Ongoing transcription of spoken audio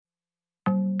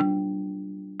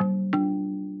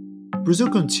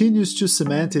Brazil continues to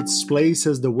cement its place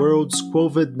as the world's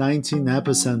COVID-19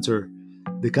 epicenter.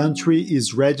 The country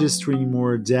is registering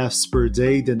more deaths per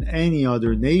day than any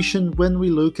other nation when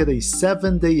we look at a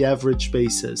 7-day average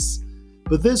basis.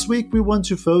 But this week we want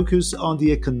to focus on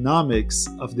the economics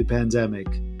of the pandemic.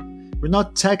 We're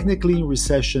not technically in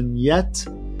recession yet,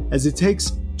 as it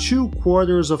takes 2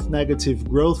 quarters of negative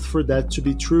growth for that to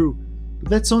be true. But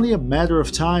that's only a matter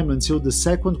of time until the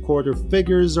second quarter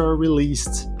figures are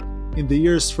released. In the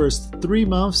year's first 3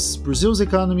 months, Brazil's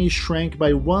economy shrank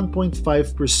by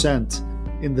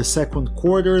 1.5%. In the second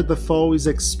quarter, the fall is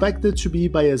expected to be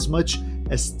by as much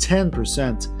as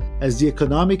 10%, as the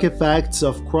economic effects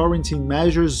of quarantine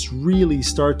measures really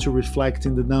start to reflect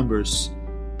in the numbers.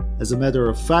 As a matter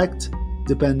of fact,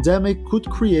 the pandemic could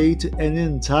create an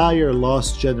entire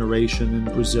lost generation in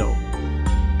Brazil.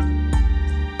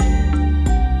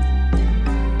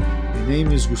 My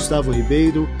name is Gustavo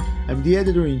Ribeiro. I'm the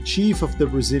editor-in-chief of the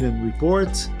Brazilian Report.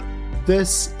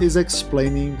 This is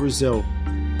Explaining Brazil.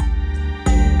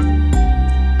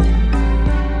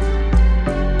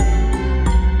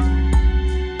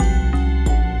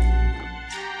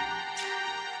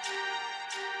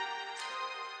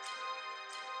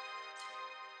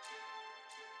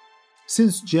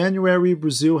 Since January,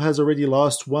 Brazil has already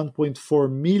lost 1.4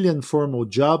 million formal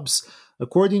jobs,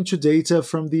 according to data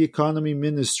from the Economy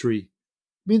Ministry.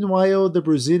 Meanwhile, the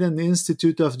Brazilian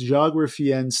Institute of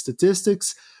Geography and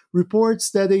Statistics reports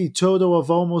that a total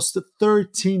of almost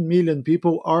 13 million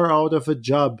people are out of a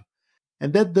job.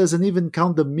 And that doesn't even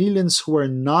count the millions who are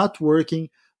not working,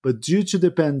 but due to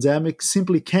the pandemic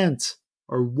simply can't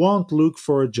or won't look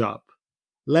for a job.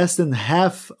 Less than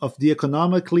half of the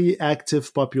economically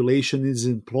active population is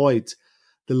employed,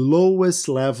 the lowest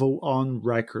level on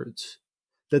record.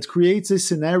 That creates a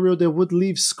scenario that would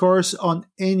leave scars on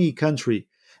any country.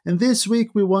 And this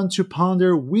week we want to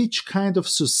ponder which kind of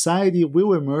society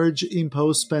will emerge in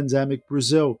post-pandemic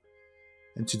Brazil.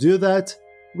 And to do that,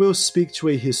 we'll speak to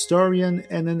a historian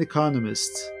and an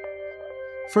economist.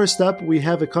 First up, we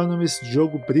have economist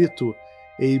Diogo Brito,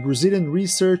 a Brazilian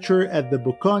researcher at the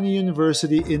Bocconi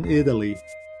University in Italy.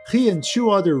 He and 2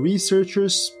 other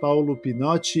researchers, Paulo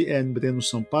Pinotti and Breno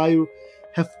Sampaio,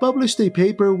 have published a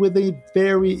paper with a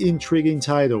very intriguing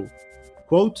title,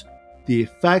 quote, "The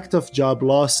Effect of Job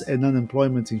Loss and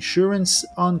Unemployment Insurance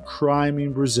on Crime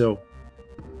in Brazil."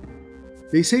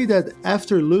 They say that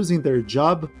after losing their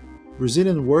job,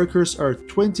 Brazilian workers are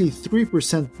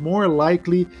 23% more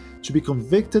likely to be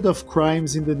convicted of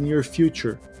crimes in the near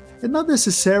future, and not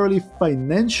necessarily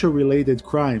financial-related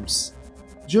crimes.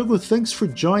 Diogo, thanks for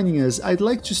joining us. I'd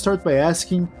like to start by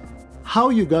asking how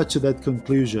you got to that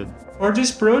conclusion. For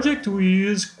this project, we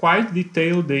use quite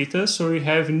detailed data, so we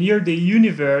have near the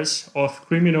universe of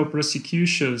criminal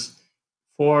prosecutions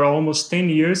for almost 10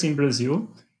 years in Brazil,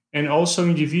 and also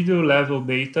individual level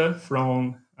data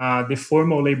from the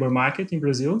formal labor market in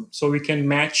Brazil, so we can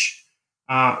match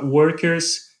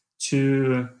workers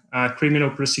to criminal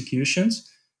prosecutions.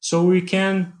 So we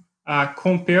can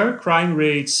compare crime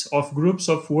rates of groups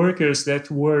of workers that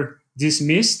were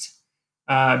dismissed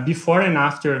before and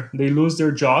after they lose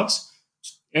their jobs.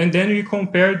 And then we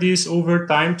compare this over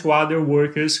time to other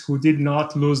workers who did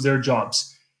not lose their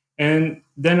jobs. And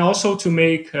then also to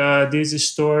make this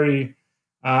story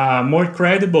more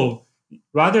credible,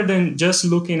 rather than just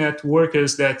looking at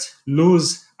workers that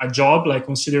lose a job, like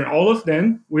considering all of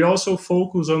them, we also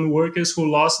focus on workers who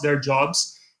lost their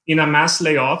jobs in a mass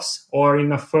layoffs or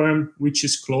in a firm which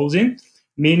is closing,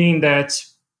 meaning that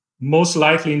most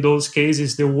likely in those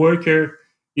cases, the worker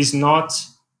is not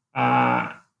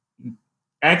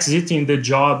exiting the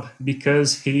job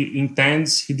because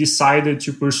he decided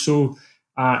to pursue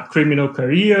a criminal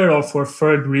career or for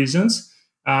third reasons.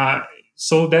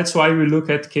 So that's why we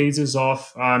look at cases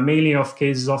of, mainly of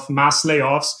cases of mass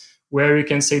layoffs, where we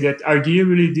can say that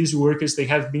arguably these workers, they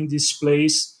have been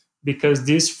displaced because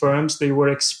these firms, they were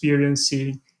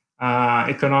experiencing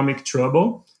economic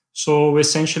trouble. So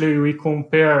essentially we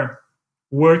compare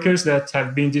workers that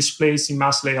have been displaced in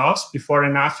mass layoffs before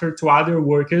and after to other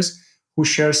workers who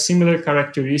share similar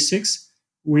characteristics,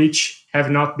 which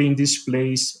have not been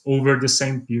displaced over the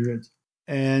same period.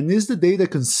 And is the data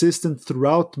consistent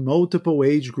throughout multiple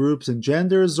age groups and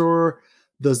genders, or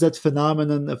does that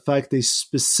phenomenon affect a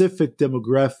specific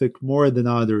demographic more than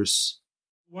others?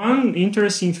 One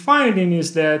interesting finding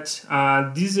is that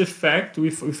this effect, we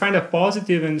find a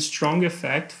positive and strong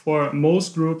effect for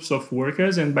most groups of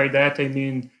workers. And by that, I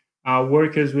mean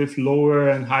workers with lower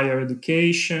and higher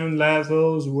education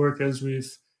levels, workers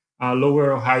with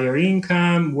lower or higher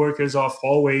income, workers of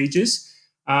all ages.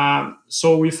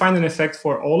 So we find an effect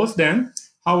for all of them.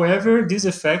 However, this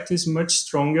effect is much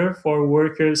stronger for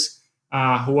workers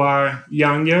who are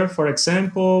younger, for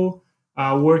example,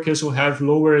 workers who have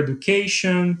lower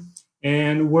education,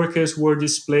 and workers who are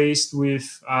displaced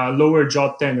with lower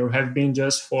job tenure, have been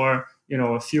just for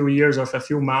a few years or a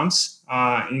few months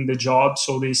in the job,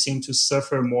 so they seem to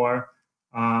suffer more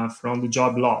from the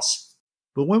job loss.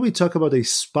 But when we talk about a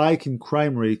spike in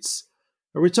crime rates,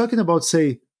 are we talking about,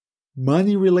 say,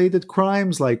 money related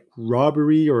crimes like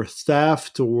robbery or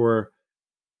theft, or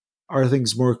are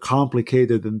things more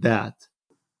complicated than that?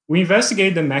 We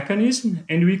investigate the mechanism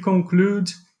and we conclude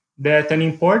that an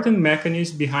important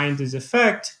mechanism behind this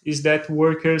effect is that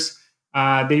workers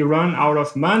they run out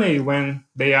of money when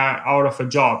they are out of a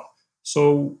job.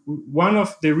 So one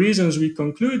of the reasons we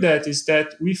conclude that is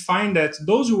that we find that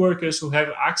those workers who have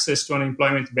access to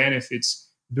unemployment benefits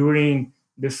during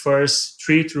the first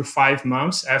 3 to 5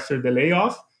 months after the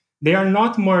layoff, they are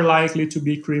not more likely to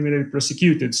be criminally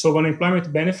prosecuted. So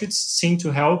unemployment benefits seem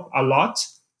to help a lot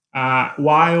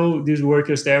while these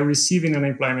workers they are receiving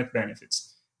unemployment benefits.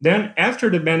 Then,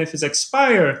 after the benefits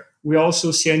expire, we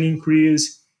also see an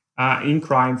increase in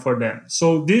crime for them.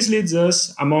 So this leads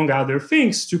us, among other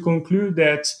things, to conclude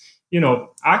that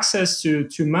access to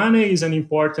money is an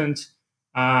important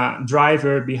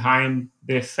driver behind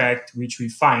the effect which we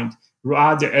find,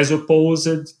 rather as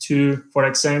opposed to, for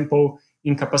example,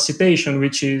 incapacitation,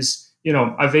 which is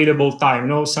available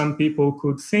time. Some people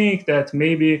could think that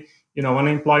maybe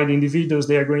unemployed individuals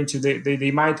they are going to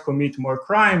they might commit more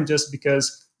crime just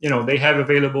because they have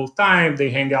available time, they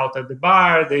hang out at the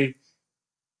bar, they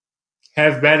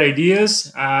have bad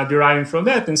ideas deriving from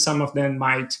that, and some of them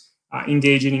might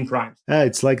engage in crimes.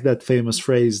 It's like that famous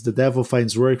phrase, the devil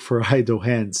finds work for idle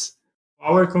hands.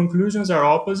 Our conclusions are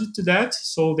opposite to that,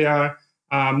 so they are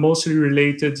mostly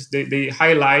related. They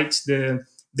highlight the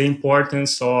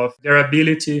importance of their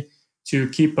ability to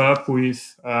keep up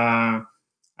with the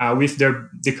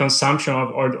consumption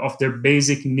of their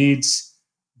basic needs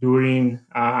during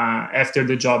after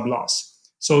the job loss.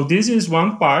 So this is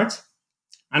one part.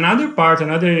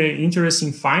 Another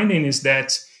interesting finding is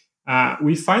that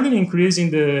we find an increase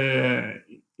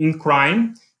in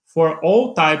crime for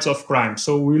all types of crime.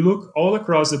 So we look all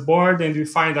across the board and we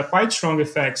find a quite strong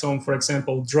effects on, for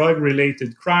example,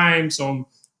 drug-related crimes, on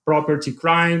property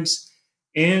crimes,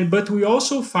 but we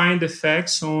also find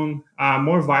effects on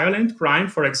more violent crime.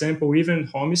 For example, even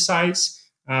homicides.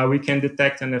 We can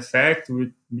detect an effect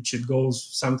which it goes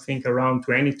something around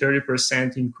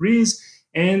 20-30% increase.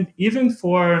 And even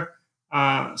for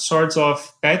sorts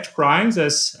of pet crimes,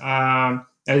 as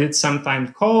it's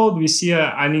sometimes called, we see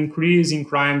an increase in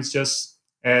crimes just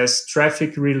as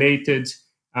traffic-related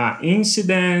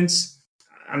incidents.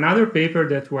 Another paper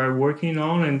that we're working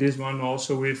on, and this one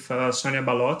also with Sonia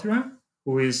Balotra,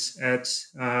 who is at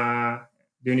the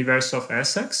University of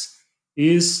Essex,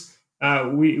 is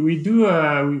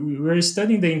we're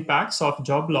studying the impacts of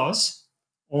job loss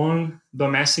on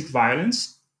domestic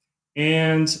violence,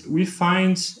 and we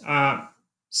find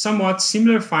somewhat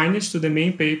similar findings to the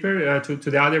main paper, to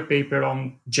the other paper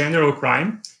on general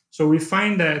crime. So we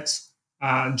find that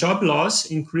job loss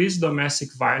increased domestic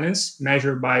violence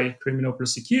measured by criminal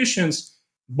prosecutions,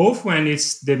 both when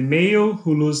it's the male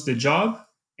who loses the job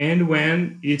and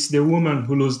when it's the woman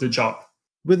who loses the job.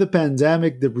 With the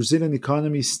pandemic, the Brazilian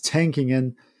economy is tanking,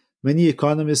 and many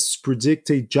economists predict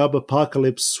a job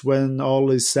apocalypse when all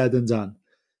is said and done.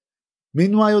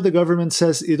 Meanwhile, the government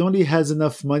says it only has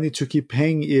enough money to keep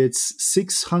paying its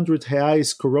 600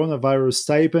 reais coronavirus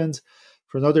stipend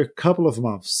for another couple of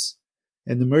months,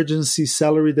 an emergency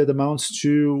salary that amounts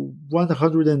to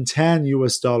 110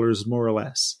 US dollars, more or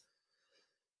less.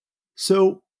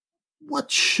 So,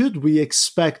 what should we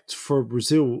expect for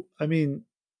Brazil? I mean,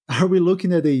 are we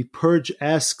looking at a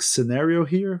purge-esque scenario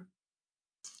here?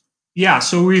 Yeah,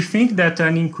 so we think that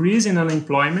an increase in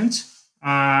unemployment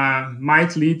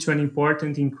might lead to an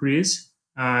important increase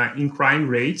in crime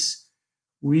rates.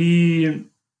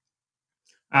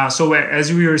 So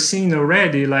as we were seeing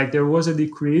already, like there was a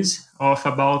decrease of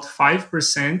about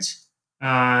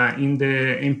 5% in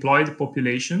the employed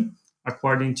population,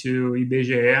 according to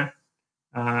IBGE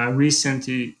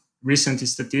recent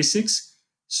statistics.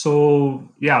 So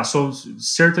yeah, so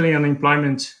certainly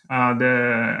unemployment,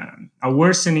 a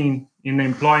worsening in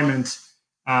employment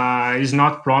is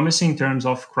not promising in terms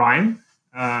of crime.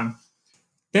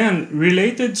 Then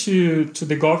related to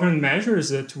the government measures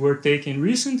that were taken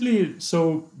recently,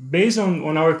 so based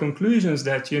on our conclusions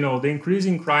that the increase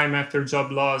in crime after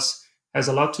job loss has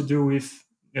a lot to do with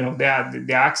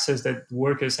the access that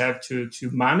workers have to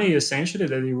money, essentially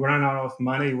that you run out of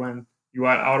money when you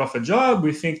are out of a job.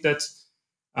 We think that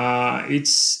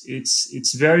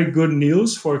It's very good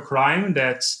news for crime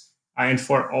that and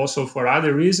for also for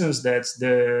other reasons that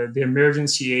the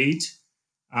emergency aid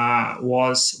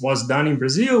was done in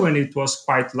Brazil, and it was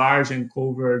quite large and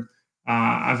covered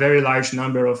a very large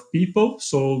number of people.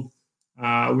 So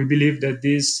we believe that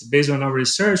this, based on our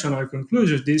research, on our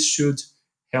conclusions, this should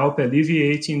help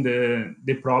alleviating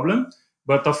the problem.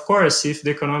 But of course, if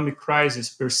the economic crisis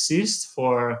persists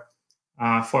for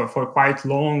quite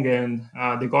long, and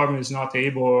the government is not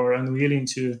able or unwilling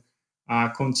to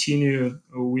continue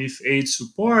with aid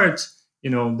support,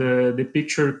 the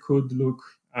picture could look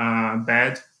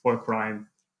bad for crime.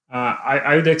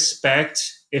 I would expect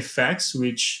effects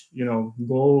which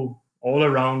go all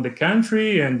around the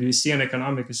country, and we see an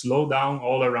economic slowdown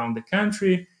all around the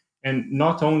country, and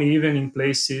not only even in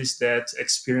places that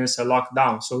experience a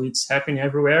lockdown. So it's happening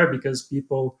everywhere because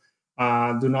people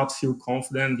do not feel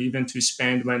confident even to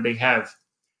spend when they have.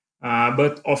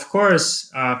 But of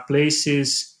course,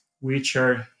 places which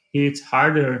are hit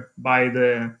harder by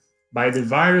the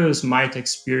virus might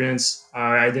experience,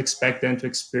 I'd expect them to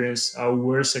experience a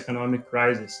worse economic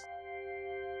crisis.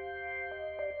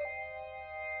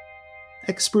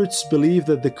 Experts believe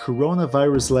that the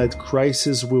coronavirus led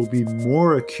crisis will be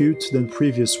more acute than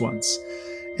previous ones,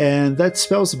 and that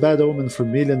spells a bad omen for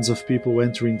millions of people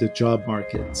entering the job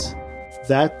market.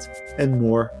 That and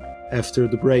more after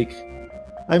the break.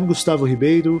 I'm Gustavo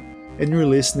Ribeiro, and you're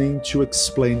listening to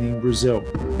Explaining Brazil.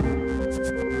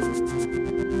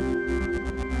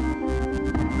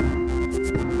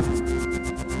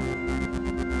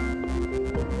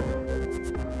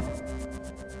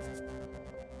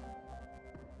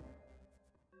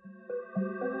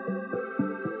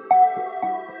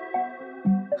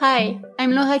 Hi,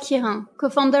 I'm Laura Quirin,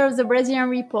 co-founder of the Brazilian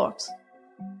Report.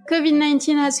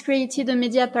 COVID-19 has created a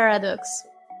media paradox.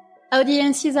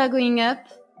 Audiences are going up,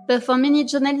 but for many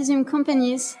journalism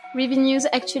companies, revenues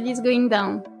actually is going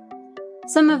down.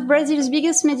 Some of Brazil's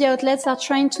biggest media outlets are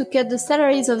trying to cut the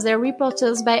salaries of their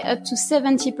reporters by up to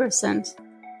 70%.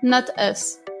 Not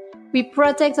us. We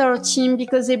protect our team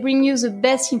because they bring you the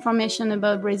best information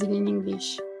about Brazil in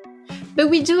English. But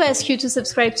we do ask you to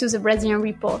subscribe to the Brazilian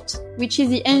Report, which is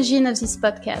the engine of this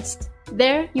podcast.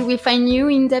 There, you will find new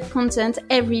in-depth content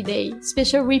every day,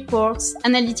 special reports,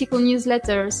 analytical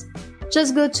newsletters.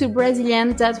 Just go to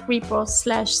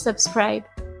brazilian.report/subscribe.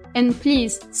 And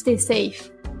please, stay safe.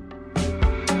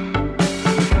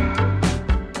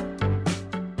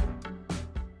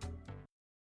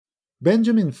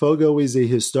 Benjamin Fogo is a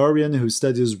historian who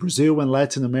studies Brazil and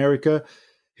Latin America.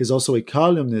 He's also a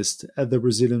columnist at the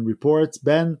Brazilian Report.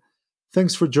 Ben,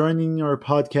 thanks for joining our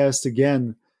podcast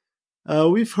again.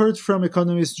 We've heard from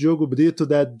economist Diogo Brito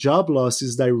that job loss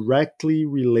is directly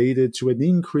related to an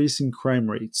increase in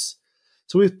crime rates.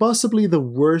 So with possibly the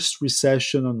worst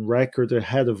recession on record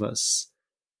ahead of us,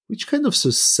 which kind of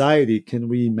society can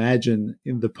we imagine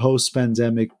in the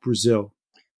post-pandemic Brazil?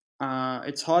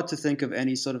 It's hard to think of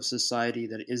any sort of society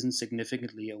that isn't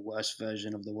significantly a worse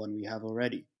version of the one we have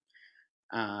already.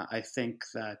 I think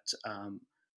that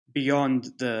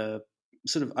beyond the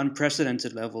sort of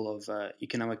unprecedented level of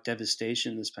economic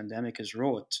devastation this pandemic has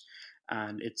wrought,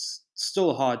 and it's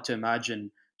still hard to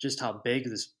imagine just how big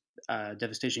this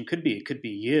devastation could be. It could be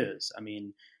years. I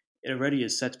mean, it already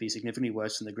is set to be significantly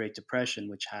worse than the Great Depression,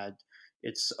 which had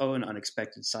its own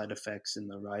unexpected side effects in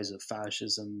the rise of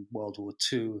fascism, World War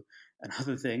II, and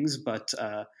other things. But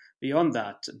beyond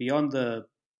that, beyond the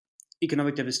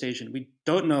economic devastation, we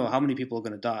don't know how many people are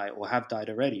going to die or have died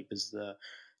already, because the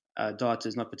data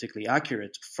is not particularly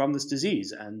accurate from this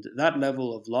disease. And that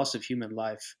level of loss of human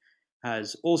life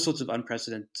has all sorts of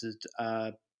unprecedented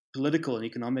political and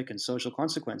economic and social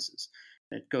consequences.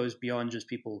 It goes beyond just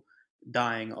people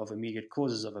dying of immediate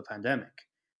causes of a pandemic.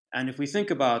 And if we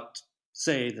think about,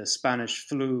 say, the Spanish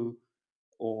flu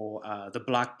or the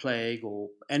Black Plague or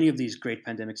any of these great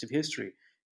pandemics of history,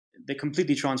 they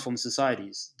completely transform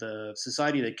societies. The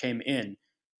society that came in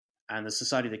and the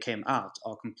society that came out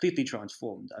are completely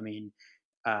transformed. I mean,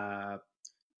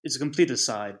 it's a complete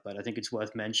aside, but I think it's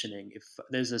worth mentioning. If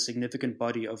there's a significant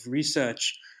body of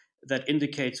research that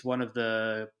indicates one of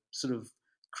the sort of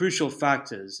crucial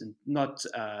factors, and not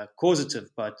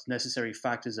causative, but necessary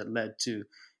factors that led to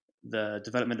the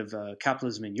development of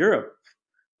capitalism in Europe,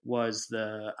 was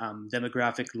the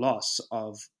demographic loss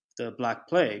of the Black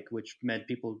Plague, which meant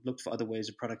people looked for other ways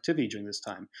of productivity during this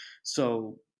time.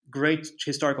 So great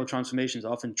historical transformations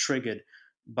are often triggered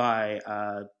by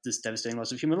this devastating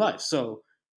loss of human life. So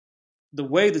the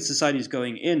way that society is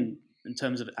going in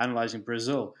terms of analyzing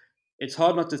Brazil, it's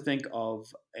hard not to think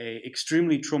of a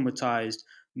extremely traumatized,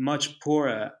 much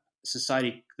poorer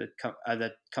society that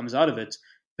comes out of it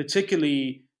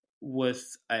particularly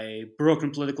with a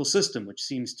broken political system, which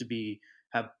seems to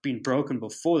have been broken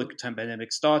before the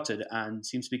pandemic started and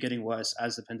seems to be getting worse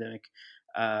as the pandemic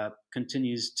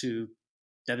continues to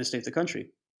devastate the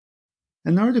country.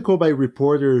 An article by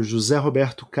reporter José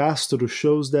Roberto Castro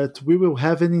shows that we will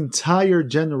have an entire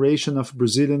generation of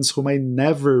Brazilians who might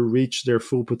never reach their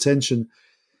full potential.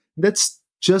 That's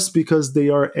just because they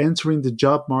are entering the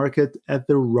job market at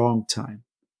the wrong time.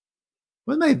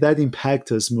 What might that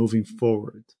impact us moving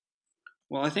forward?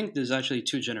 Well, I think there's actually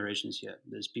two generations here.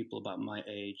 There's people about my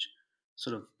age,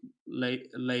 sort of late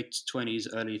 20s,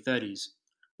 early 30s,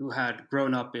 who had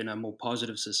grown up in a more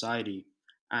positive society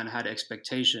and had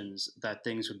expectations that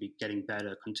things would be getting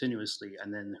better continuously,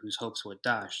 and then whose hopes were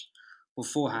dashed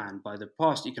beforehand by the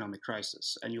past economic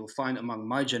crisis. And you'll find among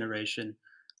my generation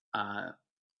a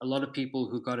lot of people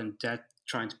who got in debt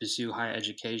trying to pursue higher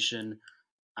education,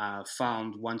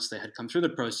 found once they had come through the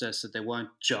process that there weren't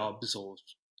jobs or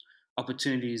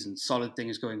opportunities and solid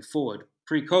things going forward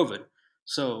pre-COVID.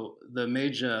 So the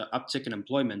major uptick in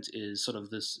employment is sort of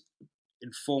this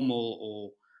informal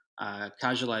or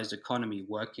casualized economy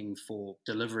working for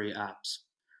delivery apps.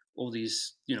 All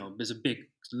these, there's a big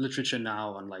literature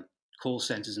now on like call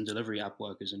centers and delivery app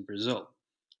workers in Brazil.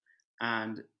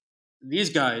 And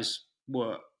these guys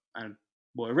were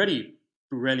already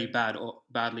really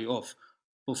badly off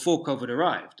before COVID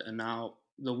arrived. And now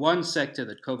the one sector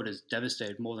that COVID has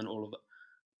devastated more than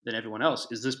everyone else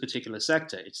is this particular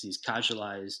sector. It's these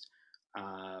casualized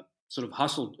sort of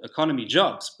hustle economy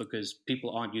jobs because people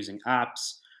aren't using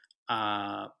apps.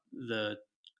 The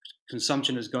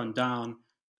consumption has gone down,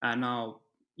 and now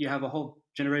you have a whole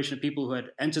generation of people who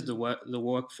had entered the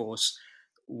workforce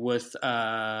with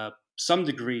some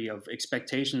degree of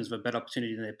expectations of a better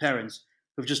opportunity than their parents,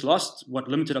 who've just lost what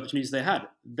limited opportunities they had.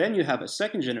 Then you have a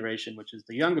second generation, which is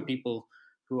the younger people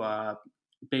who are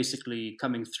basically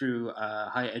coming through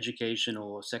higher education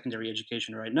or secondary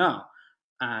education right now.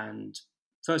 And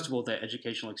first of all, their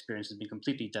educational experience has been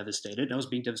completely devastated. And it was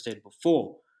being devastated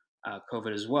before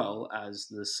COVID as well, as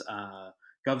this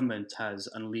government has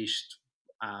unleashed,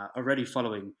 already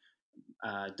following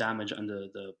damage under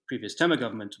the previous Temer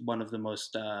government, one of the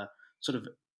most sort of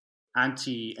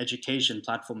anti-education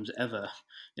platforms ever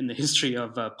in the history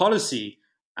of policy,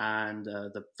 and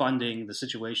the funding, the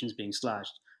situations being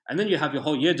slashed. And then you have your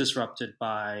whole year disrupted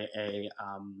by a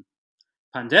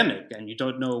pandemic, and you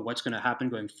don't know what's going to happen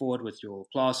going forward with your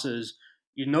classes.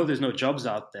 You know there's no jobs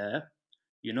out there.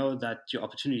 You know that your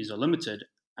opportunities are limited.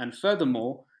 And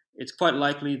furthermore, it's quite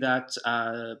likely that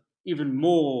even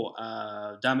more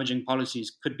damaging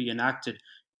policies could be enacted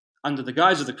under the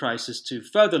guise of the crisis to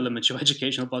further limit your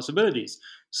educational possibilities.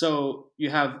 So you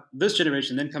have this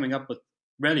generation then coming up with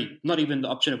really not even the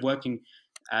option of working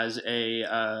as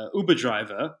a Uber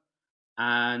driver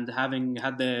and having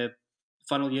had their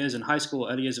final years in high school,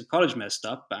 early years of college messed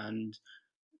up. And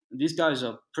these guys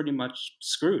are pretty much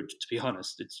screwed, to be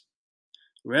honest. It's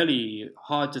really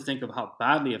hard to think of how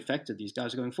badly affected these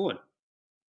guys are going forward.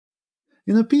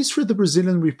 In a piece for the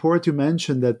Brazilian Report, you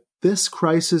mentioned that this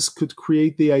crisis could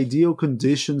create the ideal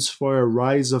conditions for a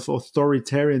rise of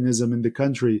authoritarianism in the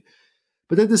country.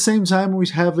 But at the same time, we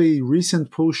have a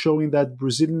recent poll showing that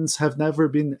Brazilians have never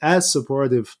been as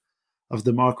supportive of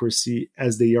democracy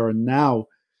as they are now.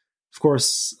 Of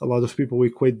course, a lot of people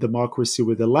equate democracy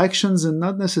with elections and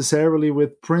not necessarily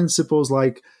with principles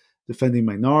like defending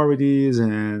minorities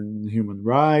and human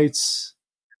rights.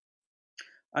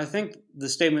 I think the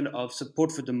statement of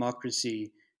support for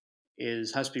democracy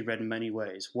has to be read in many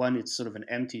ways. One, it's sort of an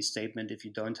empty statement if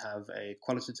you don't have a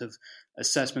qualitative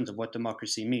assessment of what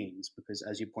democracy means, because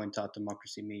as you point out,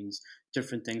 democracy means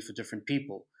different things for different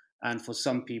people. And for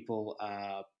some people,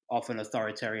 often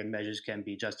authoritarian measures can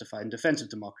be justified in defense of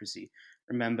democracy.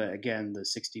 Remember, again, the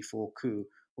 64 coup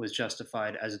was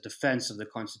justified as a defense of the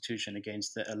constitution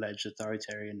against the alleged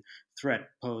authoritarian threat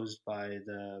posed by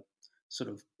the sort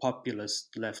of populist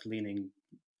left-leaning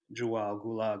João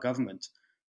Goulart government.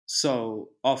 So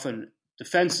often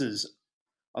defenses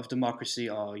of democracy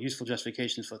are useful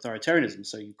justifications for authoritarianism.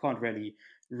 So you can't really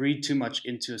read too much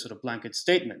into a sort of blanket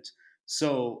statement.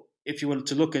 So if you were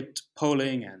to look at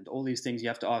polling and all these things, you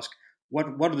have to ask,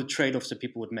 what are the trade-offs that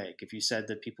people would make? If you said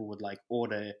that people would like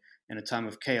order in a time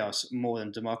of chaos more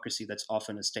than democracy, that's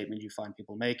often a statement you find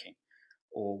people making.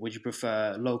 Or would you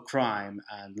prefer low crime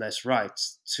and less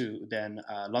rights to then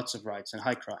lots of rights and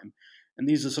high crime? And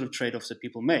these are sort of trade-offs that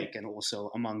people make, and also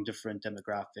among different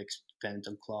demographics, dependent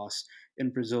on class.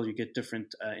 In Brazil, you get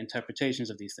different interpretations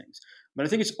of these things. But I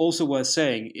think it's also worth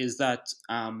saying is that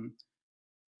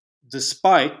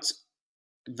despite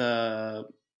the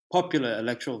popular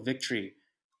electoral victory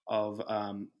of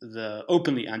the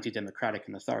openly anti-democratic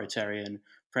and authoritarian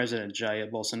President Jair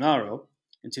Bolsonaro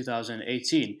in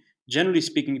 2018. Generally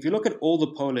speaking, if you look at all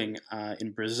the polling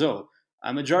in Brazil,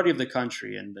 a majority of the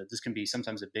country, and this can be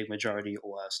sometimes a big majority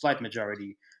or a slight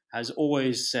majority, has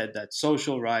always said that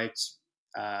social rights,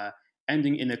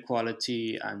 ending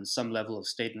inequality, and some level of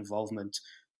state involvement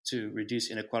to reduce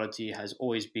inequality has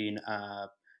always been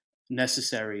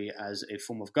necessary as a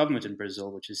form of government in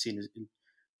Brazil, which is seen as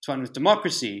entwined with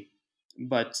democracy,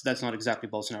 but that's not exactly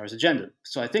Bolsonaro's agenda.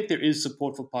 So I think there is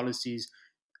support for policies,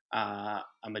 a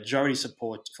majority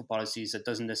support for policies that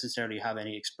doesn't necessarily have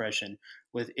any expression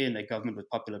within a government with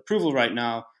popular approval right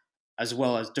now, as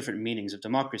well as different meanings of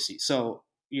democracy. So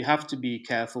you have to be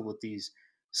careful with these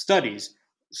studies.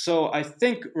 So I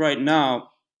think right now,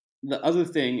 the other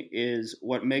thing is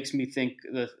what makes me think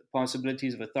the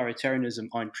possibilities of authoritarianism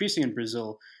are increasing in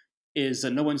Brazil is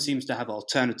that no one seems to have an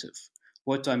alternative.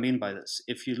 What do I mean by this?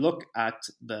 If you look at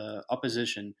the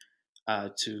opposition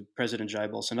to President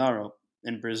Jair Bolsonaro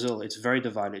in Brazil, it's very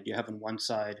divided. You have on one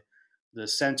side the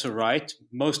center-right,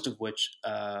 most of which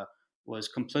was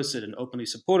complicit and openly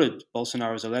supported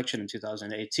Bolsonaro's election in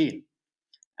 2018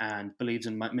 and believes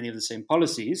in many of the same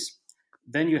policies.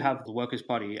 Then you have the Workers'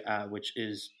 Party, which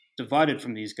is divided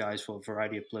from these guys for a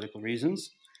variety of political reasons.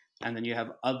 And then you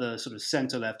have other sort of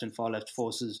center-left and far-left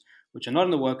forces which are not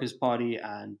in the Workers' Party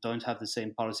and don't have the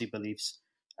same policy beliefs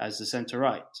as the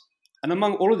center-right. And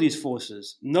among all of these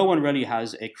forces, no one really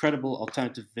has a credible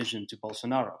alternative vision to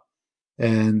Bolsonaro.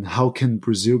 And how can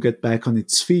Brazil get back on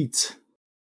its feet?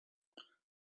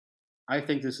 I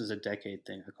think this is a decade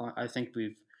thing. I think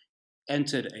we've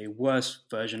entered a worse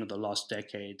version of the lost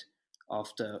decade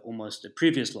after almost a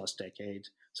previous lost decade,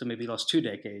 so maybe lost 2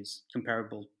 decades,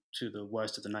 comparable to the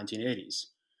worst of the 1980s.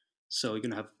 So we're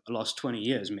going to have a lost 20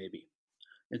 years, maybe,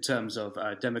 in terms of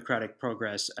democratic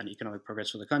progress and economic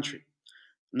progress for the country.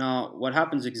 Now, what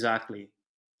happens exactly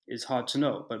is hard to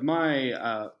know, but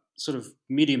my sort of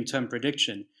medium-term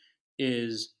prediction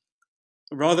is,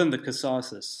 rather than the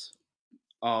catharsis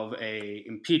of a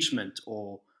impeachment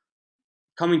or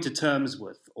coming to terms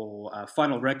with or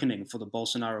final reckoning for the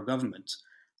Bolsonaro government,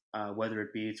 whether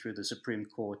it be through the Supreme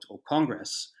Court or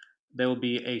Congress, there will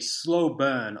be a slow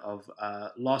burn of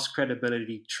lost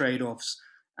credibility, trade-offs,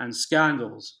 and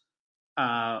scandals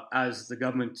as the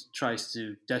government tries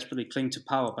to desperately cling to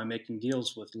power by making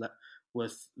deals with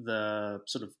the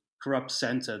sort of corrupt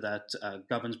center that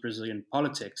governs Brazilian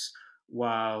politics,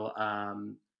 while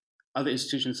other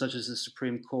institutions such as the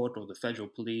Supreme Court or the federal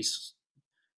police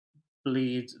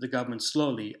bleed the government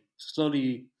slowly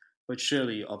but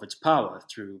surely of its power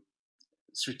through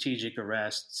strategic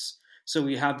arrests. So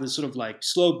we have this sort of like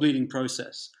slow bleeding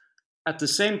process. At the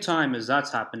same time as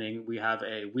that's happening, we have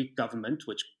a weak government,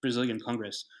 which Brazilian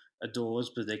Congress adores,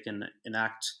 but they can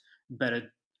enact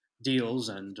better deals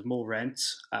and more rent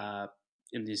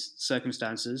in these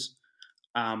circumstances.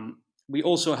 We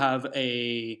also have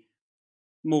a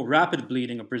more rapid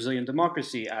bleeding of Brazilian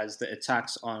democracy as the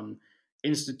attacks on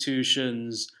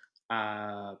institutions,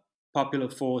 popular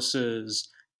forces,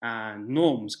 and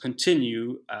norms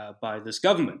continue by this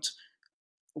government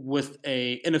with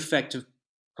a ineffective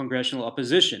congressional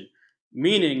opposition,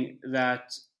 meaning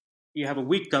that you have a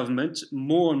weak government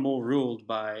more and more ruled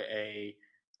by a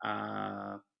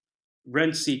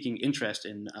rent-seeking interest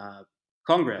in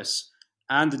Congress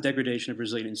and the degradation of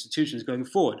Brazilian institutions going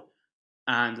forward.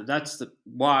 And that's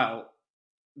while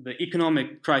the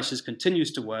economic crisis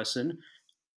continues to worsen,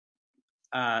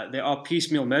 there are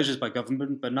piecemeal measures by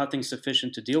government, but nothing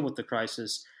sufficient to deal with the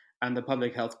crisis, and the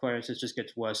public health crisis just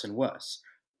gets worse and worse,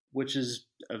 which is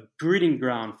a breeding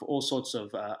ground for all sorts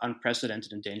of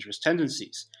unprecedented and dangerous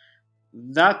tendencies.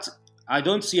 That I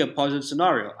don't see a positive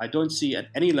scenario. I don't see at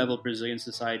any level of Brazilian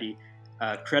society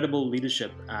credible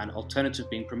leadership and alternative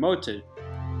being promoted.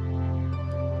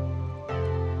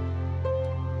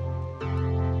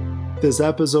 This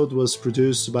episode was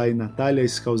produced by Natalia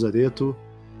Scalzareto.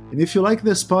 And if you like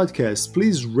this podcast,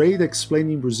 please rate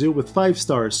Explaining Brazil with 5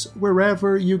 stars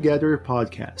wherever you get your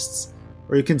podcasts.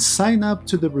 Or you can sign up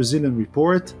to the Brazilian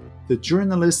Report, the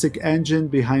journalistic engine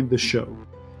behind the show.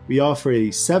 We offer a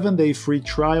 7-day free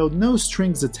trial, no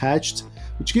strings attached,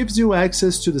 which gives you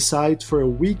access to the site for a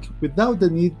week without the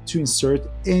need to insert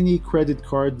any credit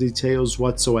card details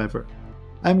whatsoever.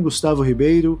 I'm Gustavo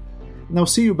Ribeiro, and I'll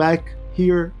see you back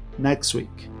here next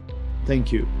week.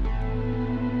 Thank you.